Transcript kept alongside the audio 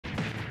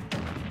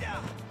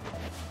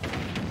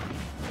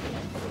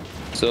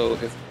So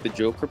if the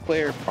Joker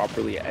player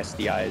properly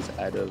SDIs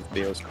out of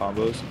Bayo's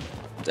combos,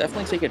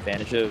 definitely take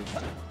advantage of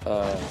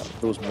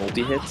those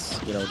multi-hits,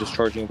 you know, just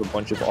charging up a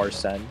bunch of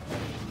Arsene.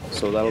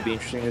 So that'll be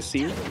interesting to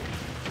see.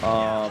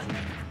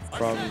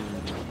 From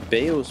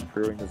Bayo's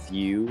point of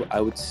view,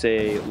 I would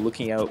say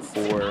looking out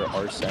for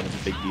Arsene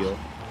is a big deal.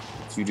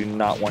 So you do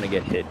not want to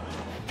get hit.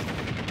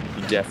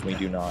 You definitely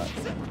do not.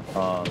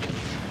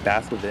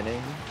 Bath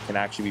Withinning can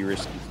actually be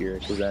risky here,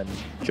 because then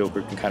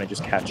Joker can kind of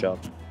just catch up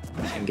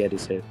and get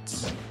his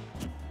hits.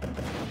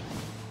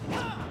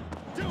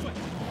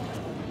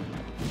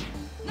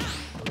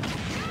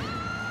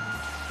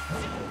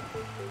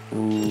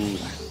 Ooh,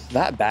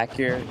 that back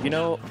air, you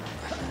know,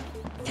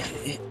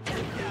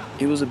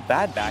 it was a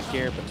bad back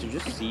air, but to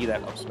just see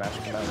that up smash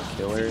come out and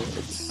kill her,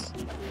 it's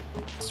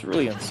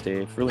really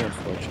unsafe, really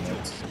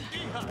unfortunate.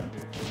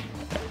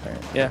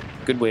 Right. Yeah,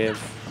 good wave.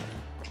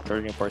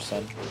 Charging up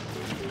Arsene.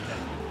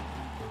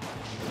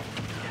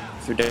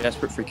 If you're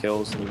desperate for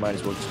kills, then you might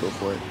as well just go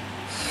for it.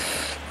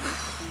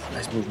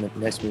 Nice movement,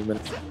 nice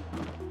movement.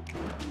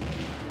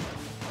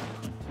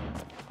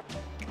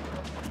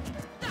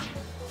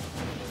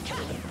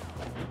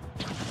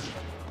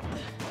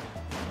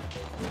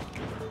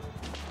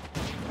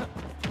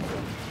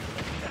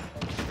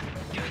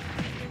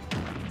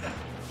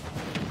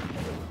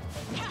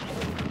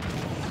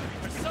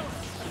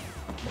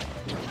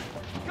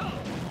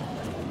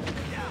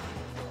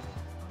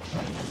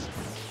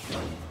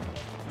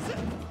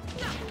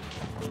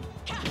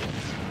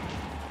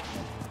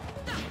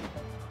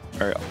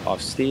 Or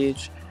off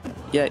stage.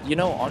 Yeah, you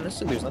know,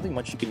 honestly, there's nothing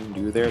much you can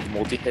do there. The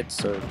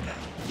multi-hits are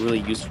really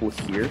useful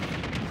here.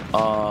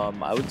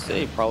 I would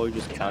say probably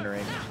just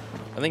countering.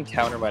 I think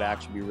counter might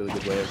actually be a really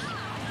good way of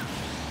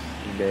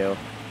beating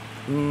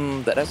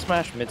Bayo. That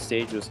S-smash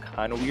mid-stage was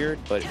kind of weird,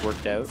 but it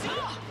worked out.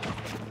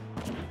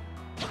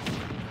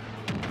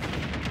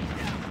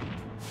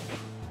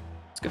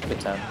 It's good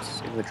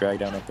attempts. Give the drag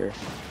down up there.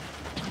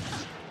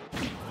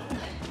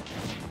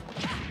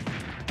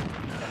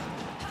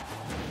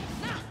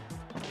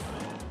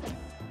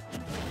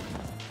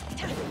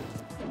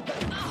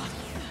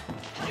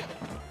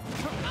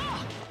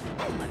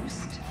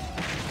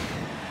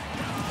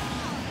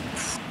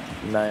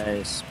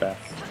 Nice, Beth.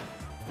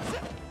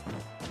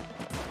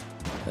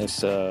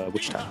 Nice,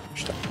 which time?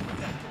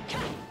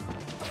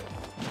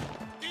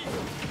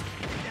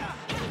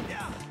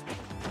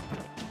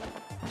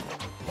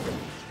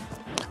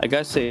 I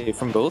gotta say,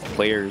 from both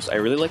players, I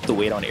really like the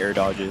weight on air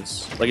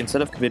dodges. Like,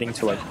 instead of committing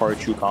to, like, hard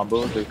true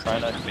combos, they're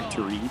trying to commit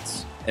to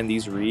reads, and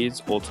these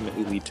reads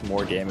ultimately lead to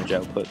more damage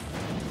output.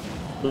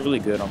 Really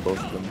good on both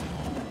of them.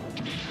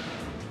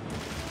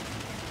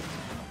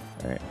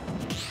 Alright.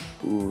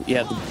 Ooh,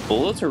 yeah, the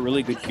bullets are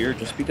really good here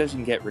just because you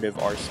can get rid of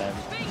Arsene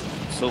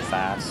so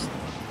fast.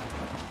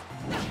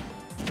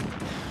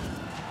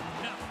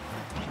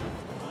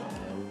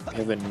 We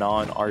have a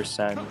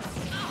non-Arsene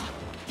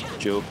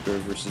Joker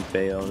versus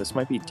Bayo. This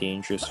might be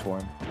dangerous for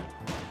him.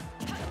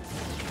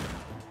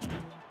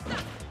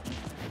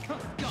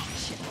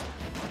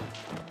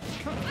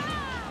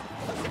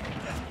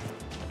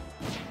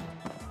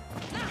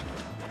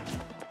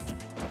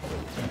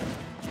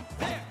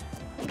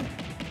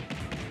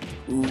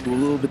 Ooh, a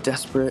little bit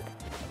desperate.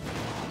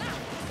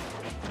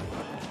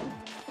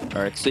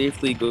 Alright,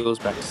 safely goes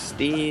back to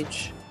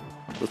stage.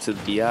 Goes to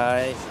the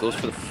DI. Goes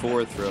for the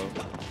forward throw.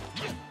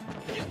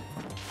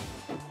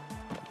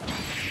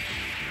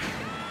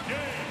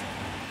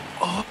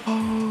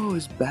 Oh,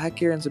 his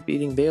back air ends up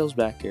beating Bayo's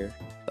back air.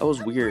 That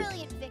was weird.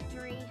 Brilliant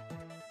victory.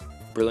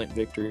 Brilliant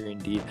victory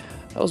indeed.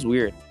 That was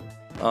weird.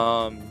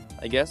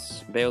 I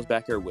guess Bayo's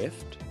back air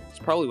whiffed. It's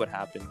probably what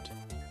happened.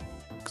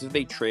 Because if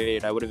they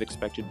trade, I would have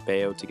expected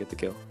Bayo to get the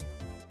kill.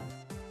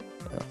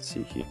 Let's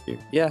see here.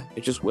 Yeah,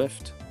 it just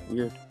whiffed.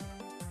 Weird.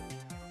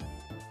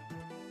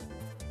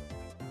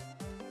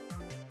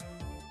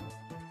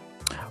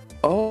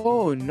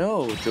 Oh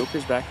no,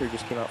 Joker's back air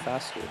just came out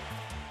faster.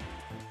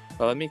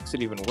 Well, that makes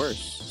it even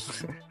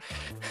worse.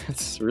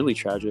 It's really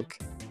tragic.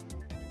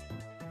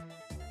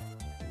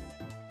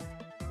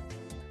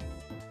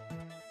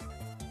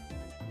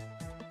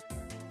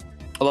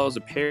 Oh, that was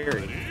a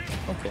parry.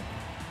 Okay.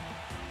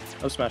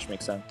 Oh, Smash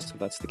makes sense if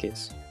that's the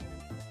case.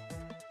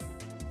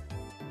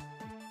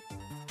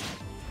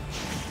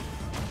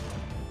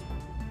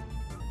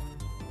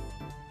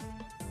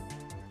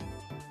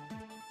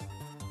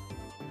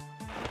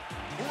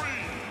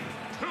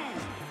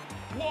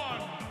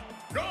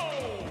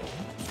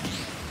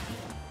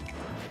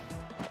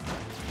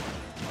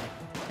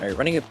 Alright,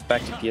 running it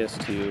back to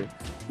PS2.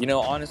 You know,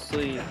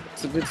 honestly,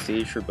 it's a good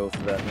stage for both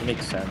of them. It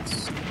makes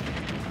sense.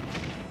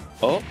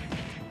 Oh.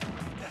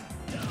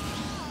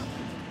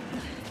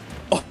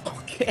 Oh,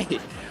 okay.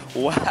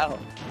 Wow.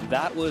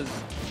 That was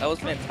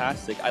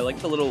fantastic. I like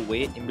the little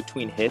wait in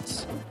between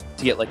hits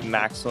to get like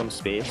maximum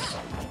space.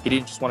 He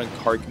didn't just want to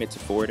hard commit to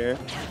forward air.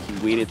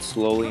 He waited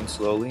slowly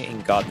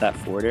and got that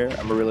forward air.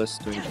 Amaryllis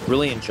doing a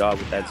brilliant job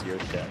with that 0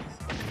 to death.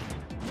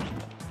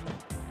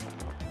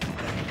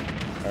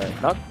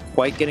 Alright, not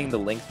quite getting the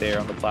link there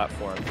on the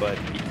platform, but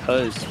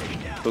because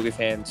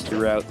PokefanZ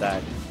threw out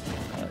that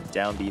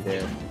down B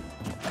there.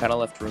 Kind of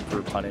left room for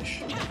a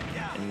punish.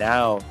 And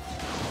now,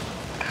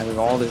 having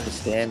all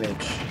this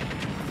damage.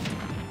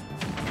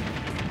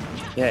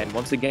 Yeah, and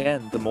once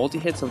again, the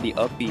multi-hits of the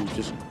up B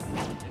just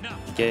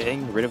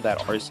getting rid of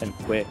that Arsene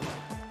quick,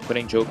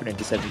 putting Joker in a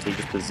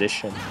disadvantageous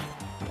position.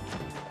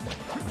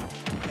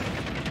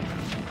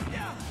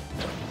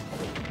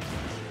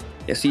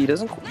 Yeah, see, he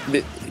doesn't...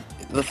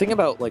 The thing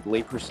about like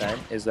late percent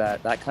is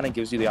that kind of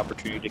gives you the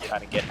opportunity to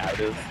kind of get out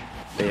of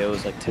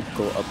Bayo's like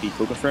typical up B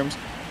co-confirms,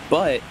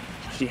 but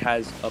she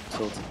has up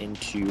tilt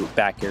into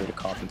back air to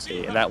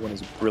compensate, and that one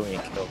is a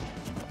brilliant kill.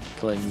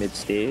 Killing mid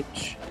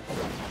stage.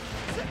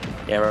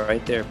 Yeah,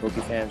 right there,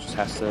 PokefanZ just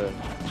has to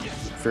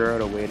figure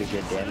out a way to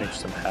get damage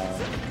somehow.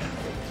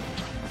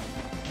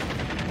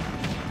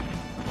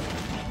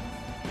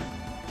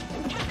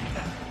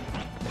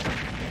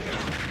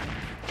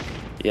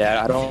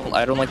 Yeah, I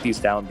don't like these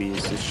down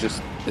Bs. It's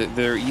just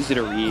they're easy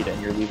to read, and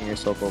you're leaving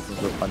yourself open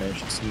for a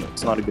punish.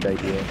 It's not a good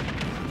idea.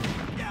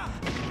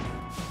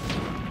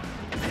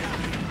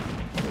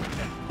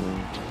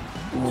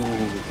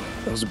 Ooh,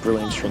 that was a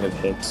brilliant string of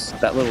hits.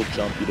 That little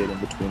jump he did in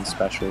between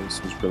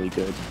specials was really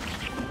good.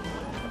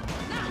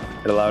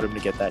 It allowed him to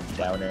get that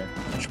downer,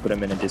 which put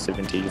him in a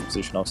disadvantageous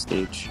position off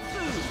stage.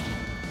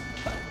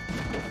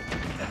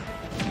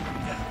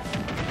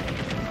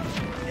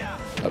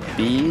 A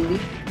B.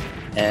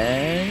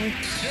 And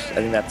I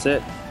think that's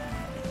it.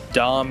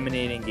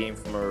 Dominating game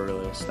from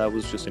Amaryllis. That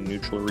was just a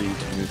neutral read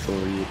to neutral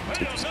read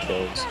to just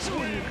kills.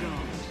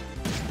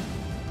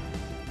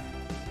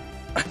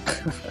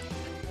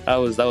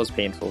 that was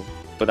painful,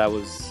 but that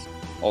was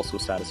also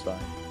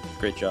satisfying.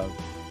 Great job.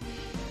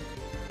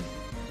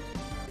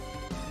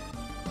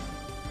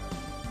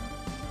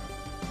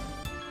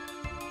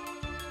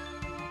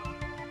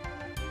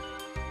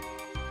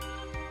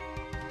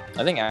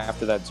 I think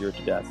after that 0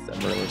 to death,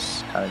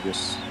 Amaryllis kind of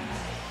just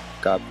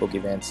got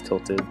PokefanZ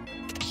tilted.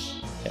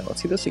 Yeah,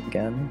 let's see this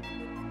again.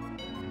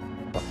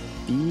 Up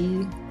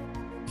B,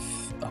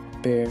 up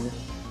air,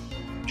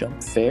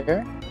 jump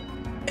fair,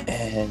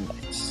 and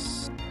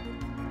nice.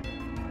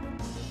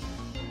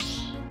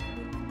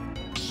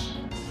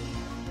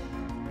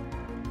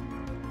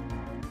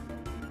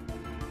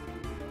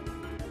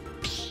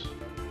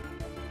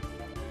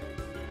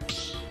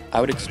 I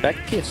would expect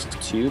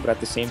PS2, but at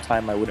the same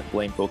time, I wouldn't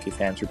blame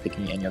PokefanZ for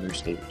picking any other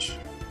stage.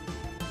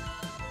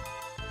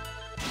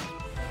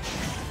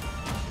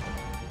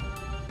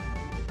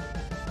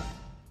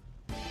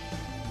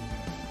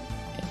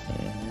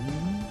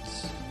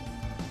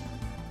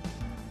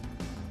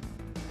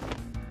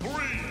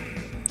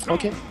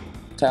 Okay,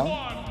 Town,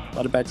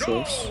 not a bad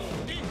choice.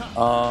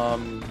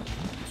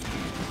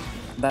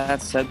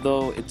 That said,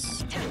 though,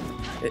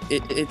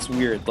 it's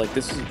weird. Like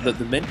this is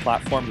the mid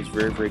platform is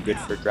very good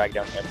for drag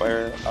down up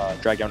air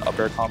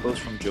combos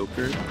from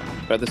Joker,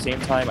 but at the same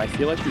time, I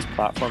feel like these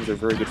platforms are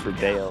very good for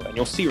Bayo, and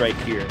you'll see right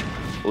here,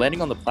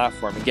 landing on the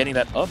platform and getting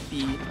that up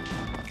B.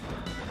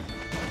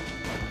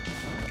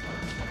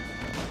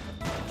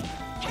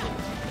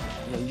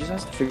 He just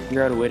has to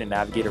figure out a way to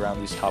navigate around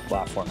these top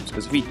platforms,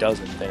 because if he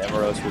doesn't, then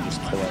Amaryllis will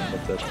just kill him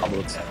with the combo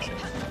extension.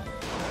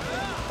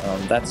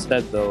 That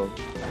said, though,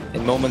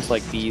 in moments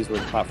like these where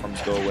the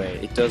platforms go away,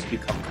 it does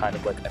become kind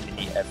of like a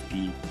mini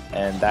FB,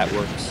 and that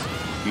works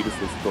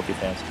beautifully for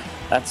PokefanZ.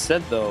 That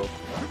said, though,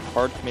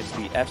 hard commits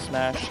to the F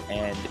smash,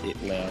 and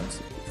it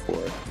lands for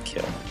the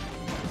kill.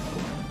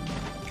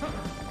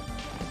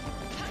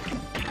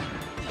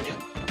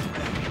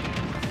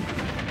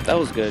 That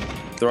was good.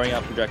 Throwing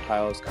out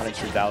projectiles, kind of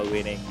just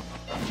evaluating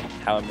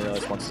how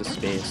Amaryllis wants to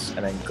space,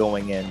 and then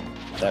going in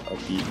that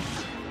upbeat.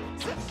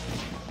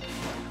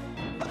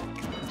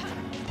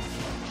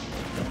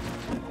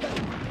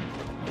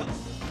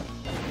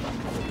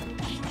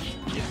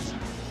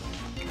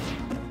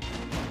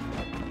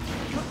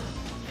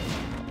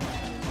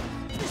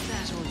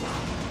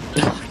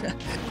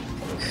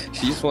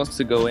 She just wants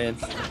to go in.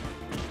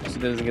 She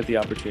doesn't get the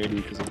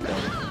opportunity because of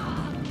them.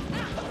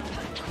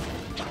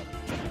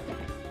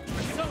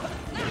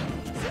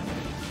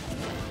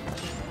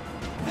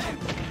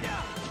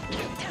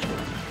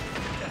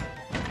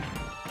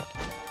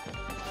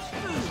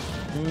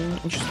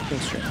 Interesting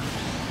string.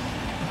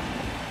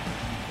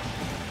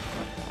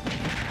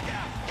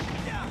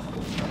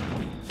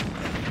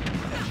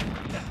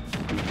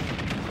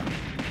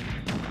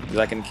 Is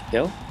that gonna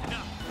kill?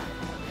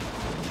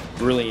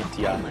 Brilliant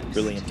TI,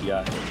 brilliant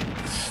TI.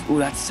 Ooh,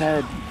 that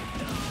said.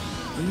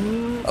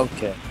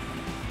 Okay.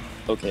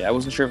 Okay, I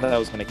wasn't sure if that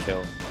was gonna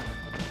kill.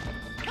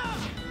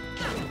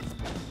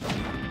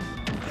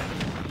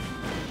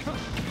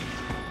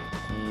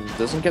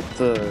 Doesn't get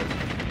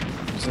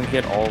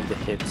all the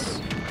hits.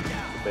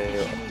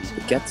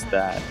 It gets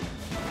that.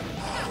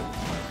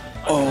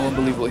 Oh,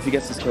 unbelievable. If he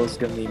gets this kill, it's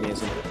gonna be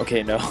amazing.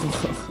 Okay, no.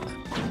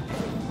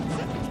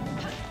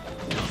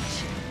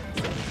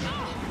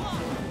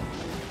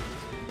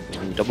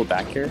 Double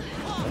back here?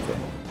 Okay.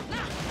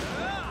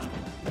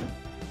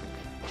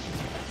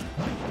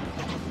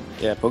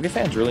 Yeah,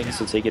 PokefanZ really needs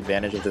to take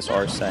advantage of this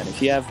Arsene.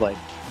 If you have like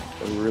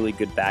a really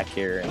good back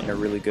air and a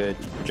really good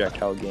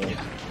projectile game,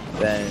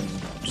 then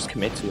just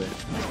commit to it.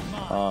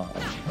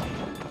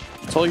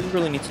 That's all you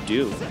really need to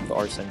do with the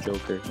Arsene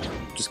Joker.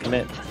 Just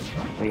commit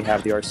when you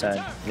have the Arsene.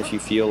 And if you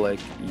feel like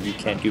you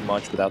can't do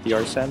much without the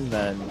Arsene,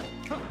 then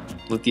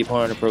let the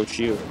opponent approach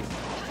you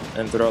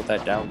and throw out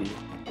that down beat.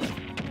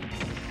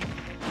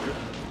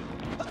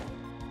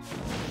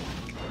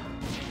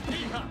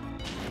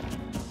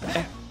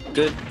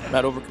 Good.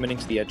 Not overcommitting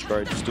to the edge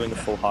guard, just doing the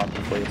full hop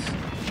in place.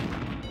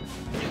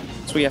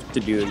 That's what you have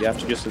to do. You have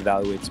to just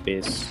evaluate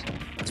space.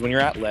 Because when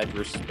you're at ledge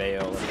versus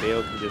Bayo, like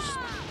Bayo can just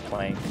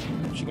plank.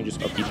 She can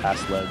just up you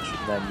past ledge,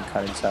 and then you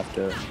kind of just have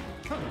to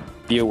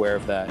be aware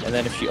of that. And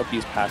then if she up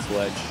you past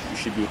ledge, you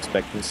should be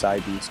expecting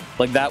side Bs.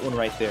 Like that one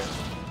right there.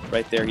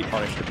 Right there, he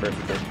punished it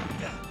perfectly.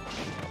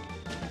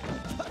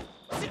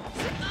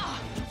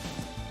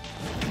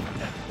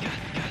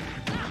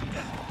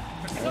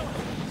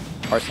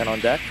 Arsene on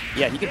deck?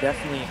 Yeah, he could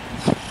definitely...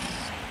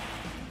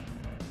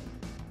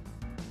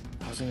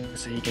 I was going to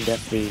say he can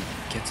definitely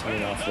get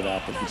something off of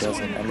that, but he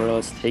doesn't.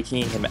 Amaryllis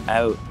taking him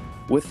out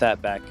with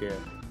that back air.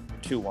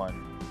 2-1.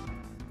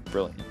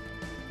 Brilliant.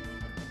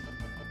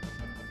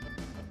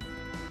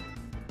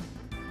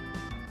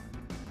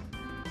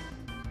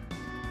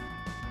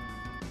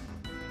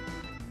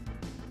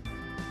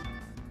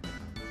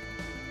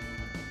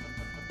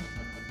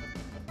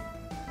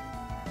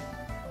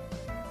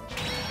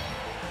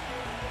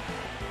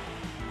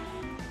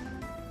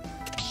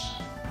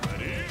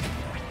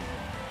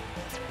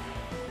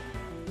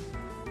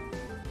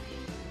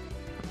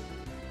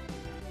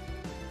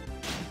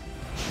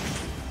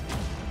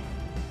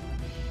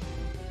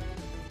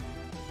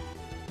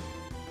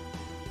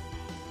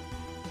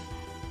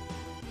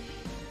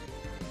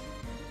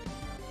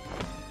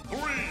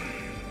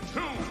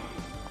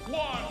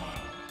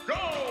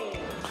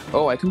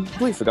 Oh, I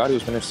completely forgot he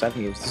was going to send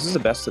me. This is a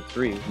best of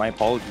 3. My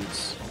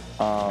apologies.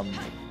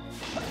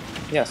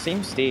 Yeah,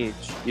 same stage.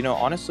 You know,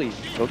 honestly,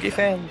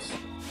 PokefanZ,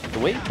 the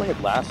way he played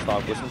last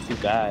stock wasn't too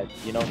bad.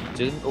 You know, he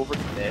didn't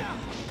overcommit.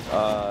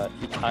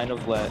 He kind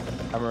of let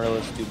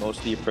Amaryllis do most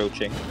of the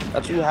approaching.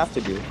 That's what you have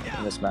to do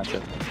in this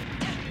matchup.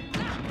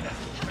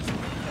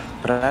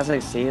 But as I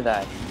say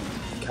that,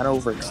 he kind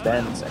of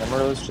overextends, and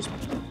Amaryllis just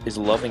is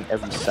loving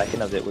every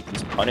second of it with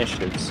these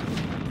punishes.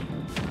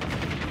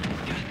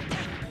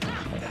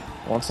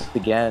 Once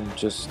again,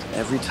 just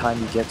every time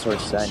he gets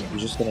Arsene,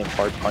 he's just getting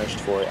hard punished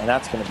for it, and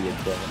that's going to be a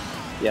kill.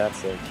 Yeah,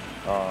 that's it.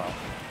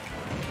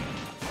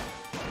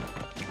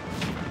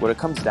 What it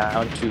comes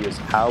down to is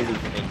how will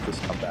he make this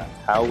comeback?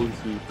 How will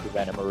he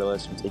prevent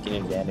Amaryllis from taking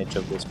advantage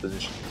of this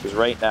position? Because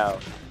right now,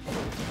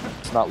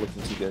 it's not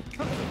looking too good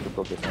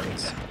for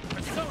PokefanZ.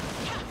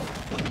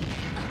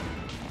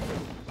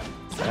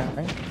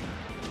 Alright.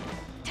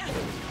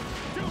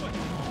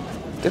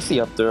 Gets the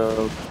up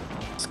throw.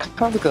 It's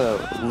kind of like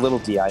a little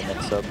DI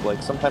mix-up.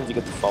 Like, sometimes you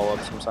get the follow-up,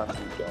 sometimes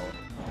you don't.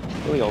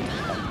 It really all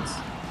depends.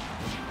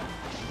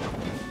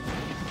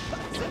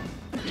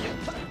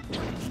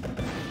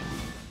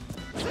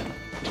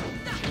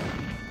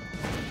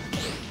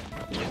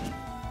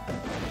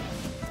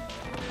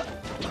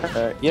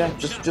 Yeah,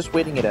 just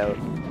waiting it out.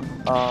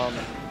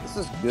 This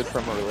is good for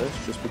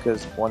Amaryllis, just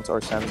because once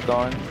Arsene's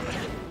gone,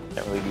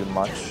 can't really do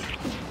much.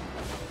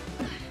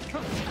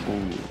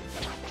 Ooh.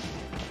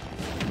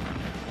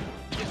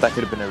 That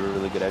could have been a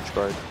really good edge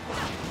guard.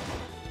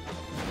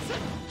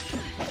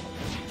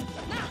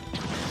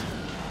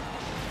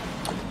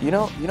 You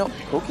know,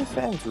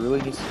 PokefanZ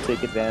really needs to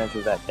take advantage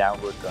of that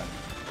downward gun.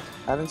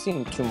 I haven't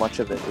seen too much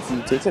of it. If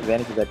he takes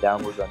advantage of that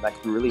downward gun, that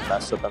could really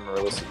mess up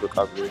Amaryllis'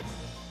 recovery.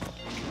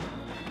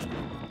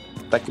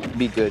 That could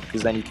be good,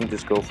 because then you can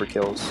just go for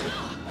kills.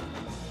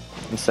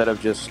 Instead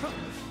of just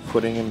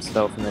putting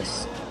himself in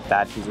this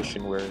bad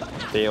position where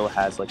Bayo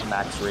has like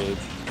max rage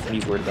and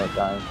he's worried about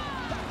dying.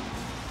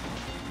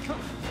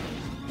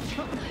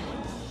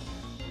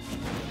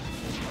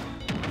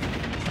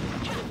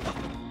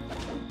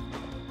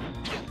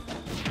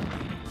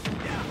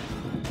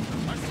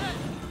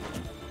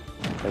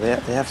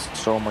 They have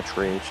so much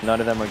rage. None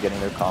of them are getting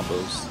their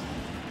combos.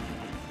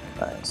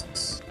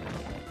 Nice.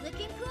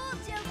 Looking cool,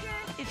 Joker.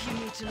 If you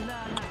need to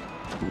learn.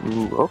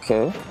 Ooh,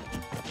 okay.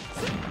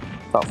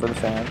 Thought for the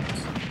fans.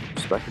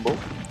 Respectable.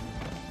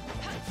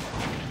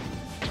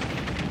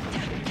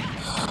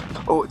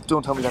 Oh,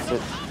 don't tell me that's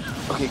it.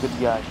 Okay, good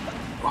DI.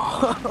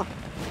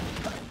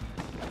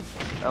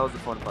 That was a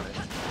fun punish.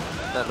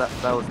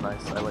 That was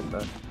nice. I like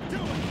that.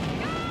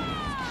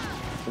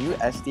 When you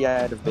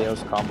SDI out of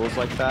Bayo's combos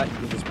like that, you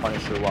can just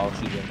punish her while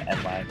she's in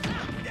end lag.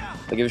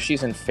 Like if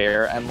she's in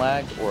fair end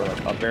lag or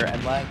like up air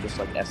end lag, just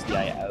like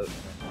SDI out,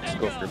 just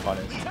go for your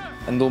punish.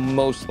 And they'll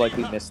most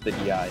likely miss the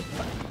DI.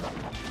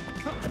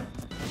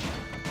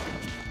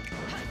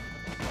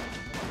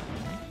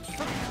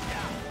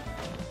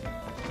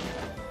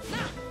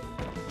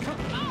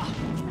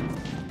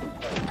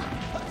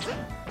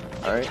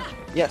 Alright.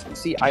 Yes,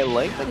 see, I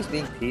like that he's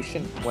being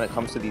patient when it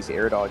comes to these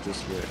air dodges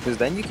here, because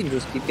then you can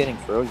just keep getting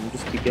throws, you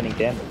just keep getting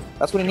damage.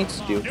 That's what he needs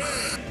to do.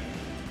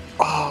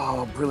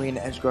 Oh, brilliant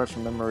edge guard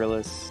from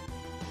Amaryllis.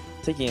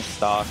 taking a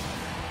stock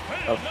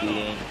of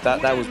being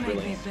that was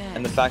brilliant,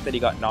 and the fact that he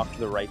got knocked to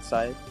the right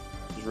side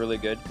was really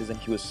good because then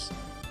he was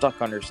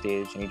stuck under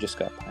stage and he just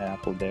got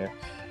pineappled there.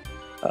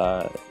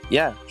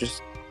 Yeah,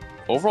 just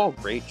overall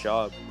great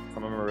job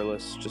from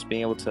Amaryllis, just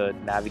being able to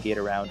navigate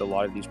around a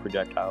lot of these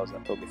projectiles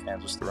that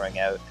PokefanZ was throwing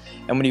out.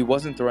 And when he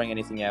wasn't throwing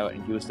anything out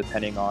and he was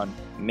depending on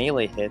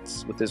melee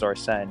hits with his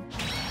Arsene,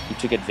 he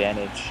took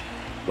advantage,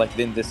 like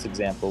in this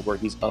example where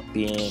he's up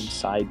beam,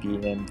 side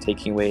beam,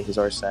 taking away his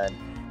Arsene,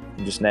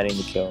 and just netting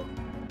the kill.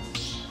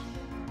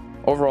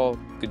 Overall,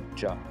 good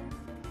job.